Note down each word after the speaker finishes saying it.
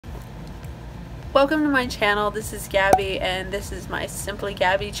Welcome to my channel. This is Gabby and this is my Simply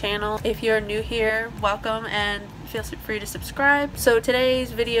Gabby channel. If you're new here, welcome and feel free to subscribe. So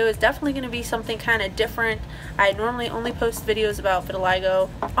today's video is definitely going to be something kind of different. I normally only post videos about vitiligo.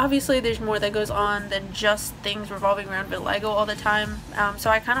 Obviously there's more that goes on than just things revolving around vitiligo all the time. So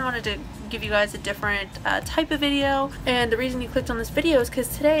I kind of wanted to give you guys a different type of video, and the reason you clicked on this video is because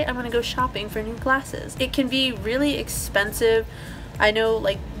today I'm going to go shopping for new glasses. It can be really expensive. I know,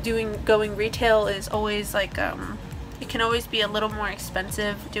 like, going retail is always like it can always be a little more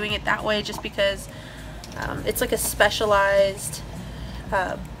expensive doing it that way, just because it's like a specialized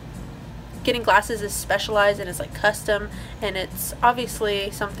getting glasses is specialized and it's like custom, and it's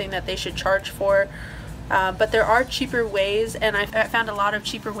obviously something that they should charge for, but there are cheaper ways, and I found a lot of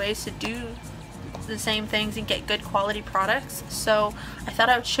cheaper ways to do the same things and get good quality products. So I thought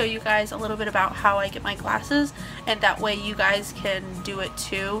I would show you guys a little bit about how I get my glasses, and that way you guys can do it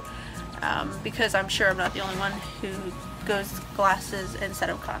too, because I'm sure I'm not the only one who goes glasses instead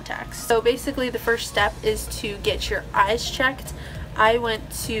of contacts. So basically the first step is to get your eyes checked. I went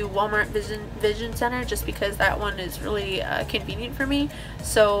to Walmart Vision Center just because that one is really convenient for me.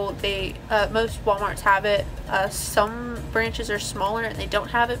 So they most Walmarts have it. Some branches are smaller and they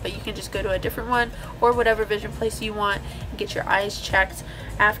don't have it, but you can just go to a different one or whatever vision place you want and get your eyes checked.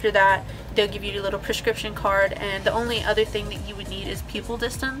 After that, they'll give you a little prescription card, and the only other thing that you would need is pupil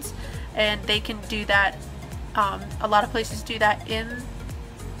distance, and they can do that. A lot of places do that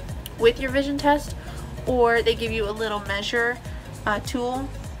with your vision test, or they give you a little measure tool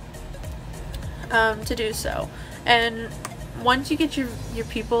to do so. And once you get your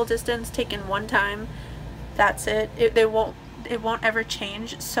pupil distance taken one time, that's it. It won't ever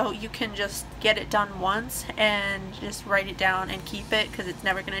change, so you can just get it done once and just write it down and keep it, because it's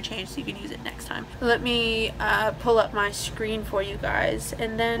never going to change, so you can use it next time. Let me pull up my screen for you guys,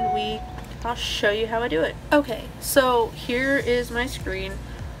 and then I'll show you how I do it. Okay, so here is my screen.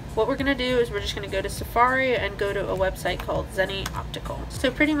 What we're going to do is we're just going to go to Safari and go to a website called Zenni Optical. So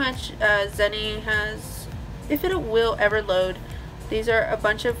pretty much Zenni has, if it will ever load, these are a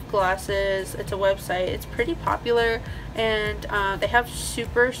bunch of glasses. It's a website. It's pretty popular, and they have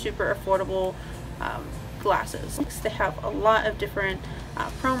super affordable glasses. They have a lot of different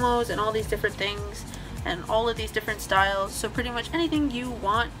promos and all these different things and all of these different styles. So pretty much anything you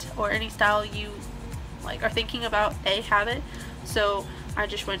want or any style you like are thinking about, they have it. So I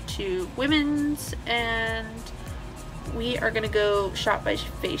just went to women's, and we are gonna go shop by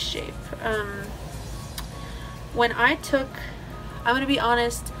face shape. I'm gonna be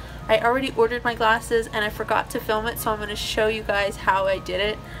honest, I already ordered my glasses and I forgot to film it, so I'm gonna show you guys how I did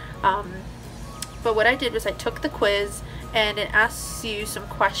it. But what I did was I took the quiz, and it asks you some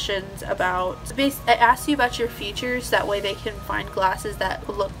questions about, it asks you about your features, that way they can find glasses that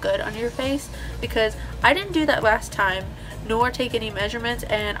will look good on your face, because I didn't do that last time nor take any measurements,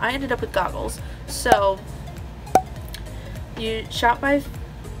 and I ended up with goggles. So you shop by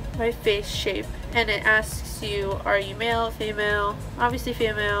face shape, and it asks you, are you male, female? Obviously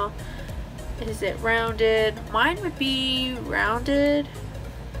female. Is it rounded? Mine would be rounded.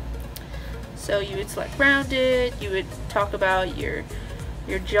 So you would select rounded. You would talk about your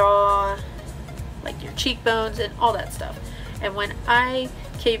jaw, like your cheekbones and all that stuff. And when I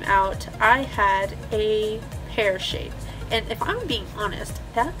came out, I had a pear shape. And if I'm being honest,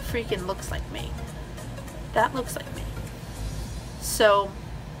 that freaking looks like me. That looks like me. So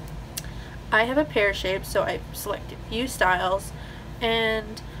I have a pear shape, so I selected a few styles,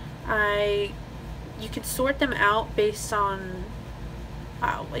 and you can sort them out based on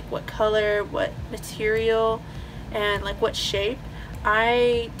like what color, what material, and like what shape.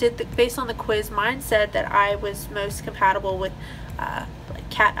 I did based on the quiz. Mine said that I was most compatible with like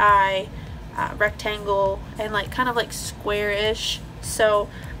cat eye, rectangle, and like kind of like square-ish. So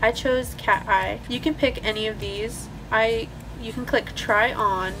I chose cat eye. You can pick any of these. You can click try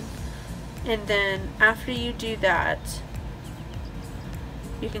on, and then after you do that,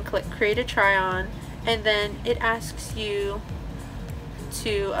 you can click create a try on, and then it asks you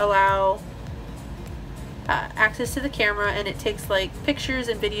to allow access to the camera, and it takes like pictures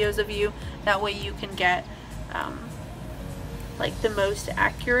and videos of you. That way you can get like the most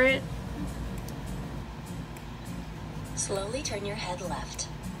accurate. Slowly turn your head left.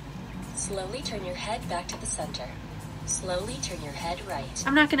 Slowly turn your head back to the center. Slowly turn your head right.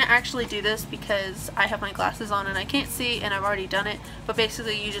 I'm not going to actually do this because I have my glasses on and I can't see, and I've already done it, but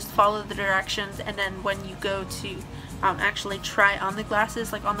basically you just follow the directions, and then when you go to actually try on the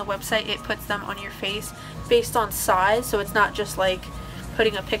glasses, like on the website, it puts them on your face based on size, so it's not just like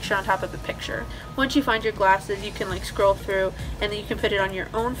putting a picture on top of a picture. Once you find your glasses, you can like scroll through and then you can put it on your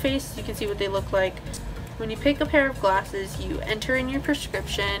own face. You can see what they look like. When you pick a pair of glasses, you enter in your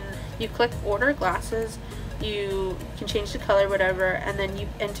prescription, you click order glasses, you can change the color, whatever, and then you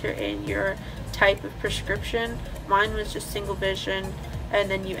enter in your type of prescription. Mine was just single vision, and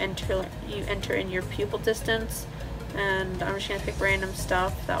then you enter in your pupil distance, and I'm just gonna pick random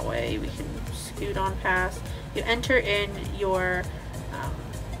stuff, that way we can scoot on past. You enter in your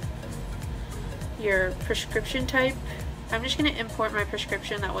prescription type. I'm just gonna import my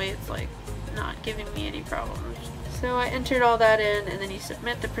prescription, that way it's like not giving me any problems. So I entered all that in, and then you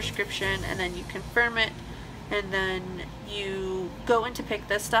submit the prescription, and then you confirm it, and then you go in to pick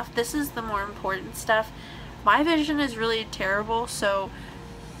this stuff. This is the more important stuff. My vision is really terrible, so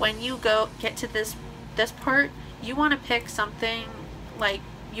when you get to this part, you want to pick something, like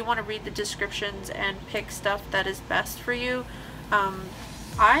you want to read the descriptions and pick stuff that is best for you.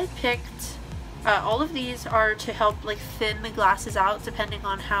 I picked all of these are to help like thin the glasses out depending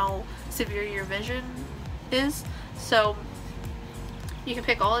on how severe your vision is. So you can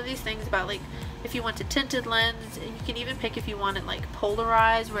pick all of these things about like if you want a tinted lens, and you can even pick if you want it like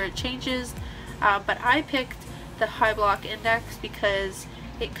polarized where it changes. But I picked the high block index because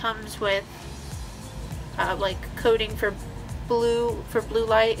it comes with like coding for blue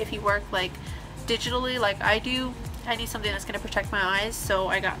light. If you work like digitally like I do, I need something that's going to protect my eyes, so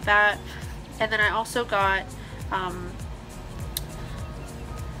I got that. And then I also got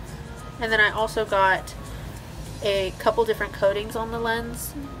a couple different coatings on the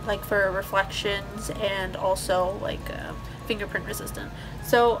lens, like for reflections and also like fingerprint resistant.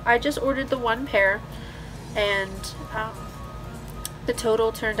 So I just ordered the one pair, and the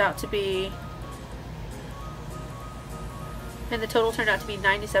total turned out to be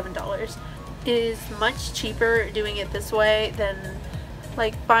 $97. It is much cheaper doing it this way than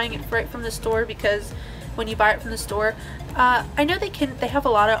like buying it right from the store, because when you buy it from the store, I know they have a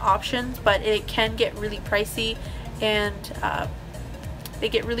lot of options, but it can get really pricey, and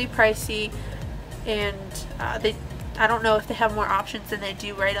I don't know if they have more options than they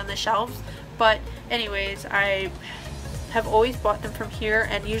do right on the shelves. But anyways, I have always bought them from here,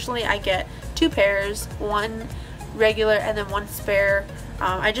 and usually I get two pairs, one regular and then one spare.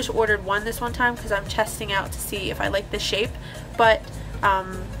 I just ordered one this one time because I'm testing out to see if I like the shape. But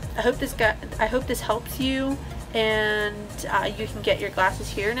I hope this helps you, and you can get your glasses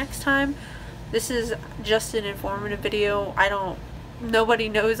here next time. This is just an informative video. Nobody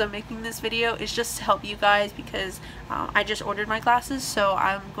knows I'm making this video. It's just to help you guys, because I just ordered my glasses, so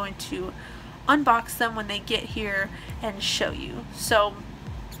I'm going to unbox them when they get here and show you. So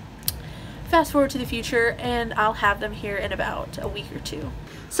fast forward to the future, and I'll have them here in about a week or two.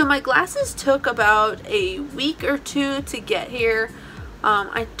 So my glasses took about a week or two to get here.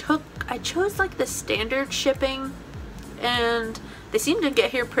 I chose like the standard shipping, and they seemed to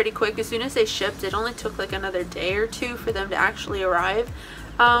get here pretty quick. As soon as they shipped, it only took like another day or two for them to actually arrive.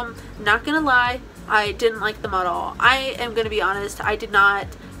 Not gonna lie, I didn't like them at all. I am gonna be honest, I did not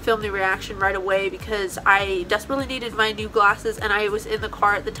film the reaction right away because I desperately needed my new glasses, and I was in the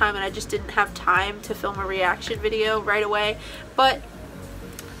car at the time, and I just didn't have time to film a reaction video right away. But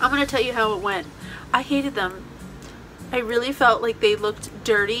I'm gonna tell you how it went. I hated them. I really felt like they looked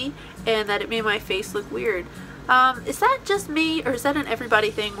dirty and that it made my face look weird. Is that just me, or is that an everybody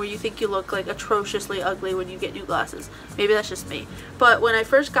thing where you think you look like atrociously ugly when you get new glasses? Maybe that's just me. But when I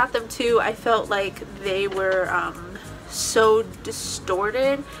first got them too, I felt like they were so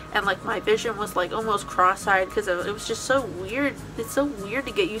distorted, and like my vision was like almost cross-eyed because it was just so weird. It's so weird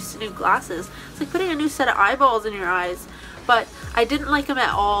to get used to new glasses. It's like putting a new set of eyeballs in your eyes. But I didn't like them at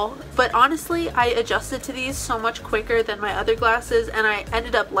all. But honestly, I adjusted to these so much quicker than my other glasses, and I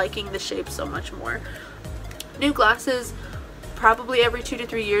ended up liking the shape so much more. New glasses probably every 2 to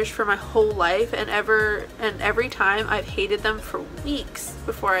 3 years for my whole life, and every time I've hated them for weeks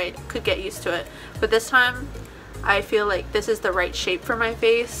before I could get used to it. But this time I feel like this is the right shape for my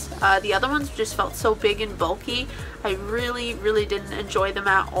face. The other ones just felt so big and bulky. I really didn't enjoy them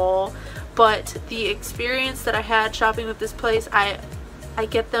at all. But the experience that I had shopping with this place, I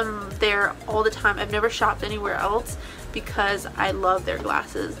get them there all the time. I've never shopped anywhere else because I love their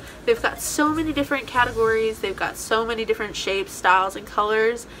glasses. They've got so many different categories. They've got so many different shapes, styles, and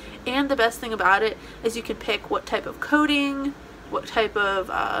colors. And the best thing about it is you can pick what type of coating, what type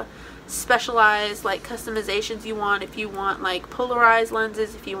of specialized like customizations you want. If you want like polarized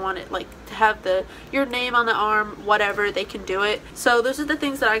lenses, if you want it like to have your name on the arm, whatever, they can do it. So those are the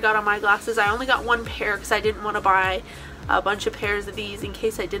things that I got on my glasses. I only got one pair because I didn't want to buy a bunch of pairs of these in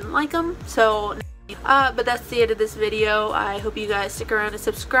case I didn't like them. So But that's the end of this video. I hope you guys stick around and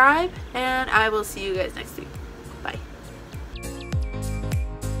subscribe, and I will see you guys next week.